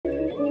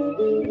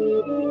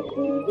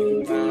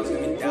pounds,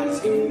 give me dollars,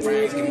 give me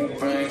brains, give me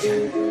brains,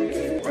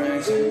 yeah.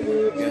 Brains,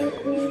 yeah.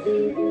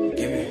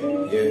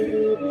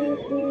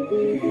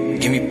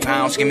 Give me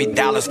pounds, give me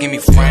dollars, give me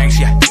francs,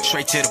 yeah.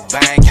 Straight to the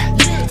bank,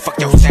 yeah. Fuck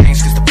your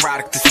things, cause the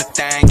product is a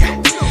thing,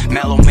 yeah.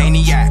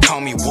 Melomaniac,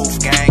 call me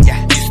Wolfgang,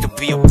 yeah. Used to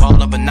be a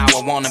baller, but now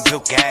I wanna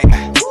build gang,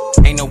 man.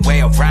 Ain't no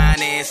way around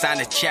it, sign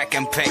a check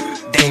and pay.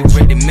 They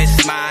really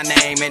miss my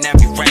name in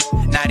every rank.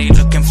 Now they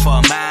looking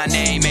for my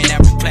name in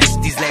every place.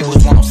 These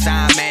labels won't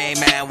sign me,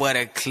 man, what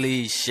a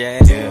cliche,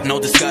 yeah. No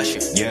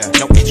discussion, yeah.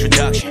 No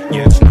introduction,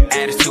 yeah. My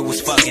attitude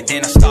was fuck it,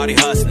 then I started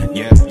hustling,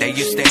 yeah. They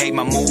used to hate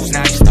my moves,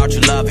 now they start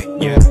to love it,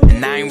 yeah.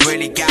 And I ain't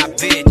really got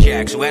big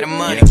jacks, where the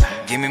money?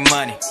 Yeah. Give me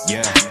money,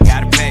 yeah.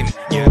 Gotta pay me,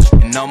 yeah.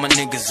 And all my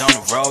niggas on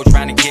the road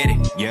trying to get it,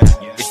 yeah.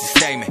 It's a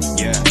statement,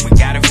 yeah. We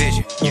got a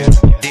vision, yeah.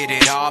 Did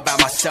it all by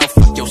myself,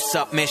 fuck your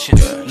submission,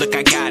 yeah. Look,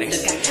 I got it,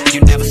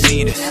 you never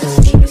seen this.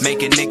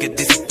 Make a nigga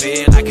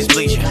disappear like it's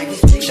bleaching.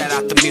 Shout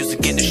out the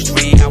music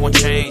industry, I won't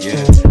change,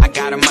 yeah. I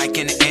got a mic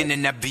in the end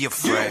and never be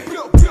afraid.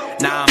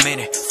 Now I'm in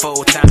it,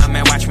 full time,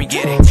 man, watch me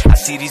get it. I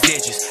see these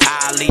ditches,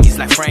 I leads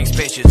like Frank's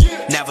pictures.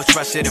 Never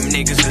trusted them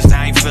niggas, cause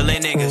I ain't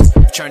feeling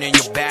niggas. Turning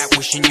your back,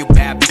 wishing you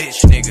bad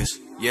bitch niggas,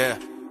 yeah.